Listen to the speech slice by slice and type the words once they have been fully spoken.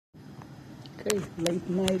Okay, late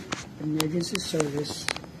night emergency service.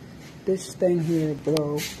 This thing here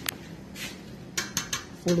broke,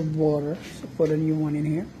 full of water, so put a new one in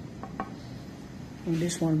here. When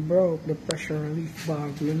this one broke, the pressure relief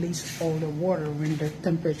valve releases all the water when the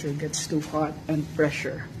temperature gets too hot and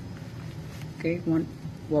pressure. Okay,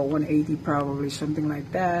 180 probably, something like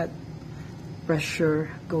that.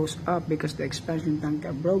 Pressure goes up because the expansion tank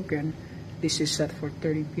got broken. This is set for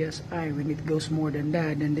 30 psi. When it goes more than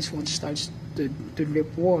that, then this one starts to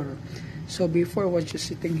drip water. So before it was just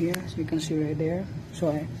sitting here, as you can see right there.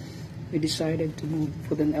 So we decided to move,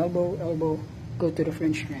 put an elbow, go to the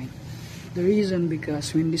French drain. The reason,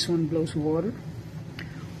 because when this one blows water,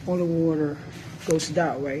 all the water goes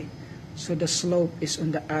that way. So the slope is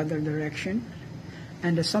on the other direction,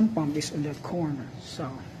 and the sump pump is on the corner. So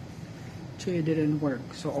it didn't work.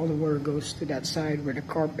 So all the water goes to that side where the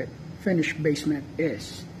carpet finished basement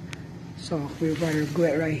is. So we rather go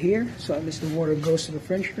right here. So at least the water goes to the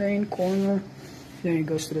French drain corner, then it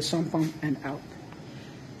goes to the sump pump and out.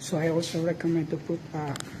 So I also recommend to put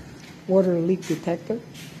a water leak detector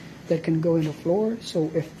that can go in the floor.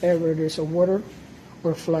 So if ever there's a water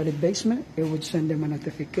or flooded basement, it would send them a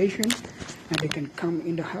notification and they can come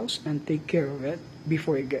in the house and take care of it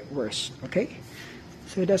before it gets worse. Okay?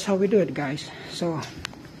 So that's how we do it, guys. So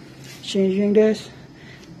changing this,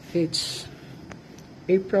 it's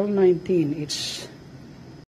April 19. It's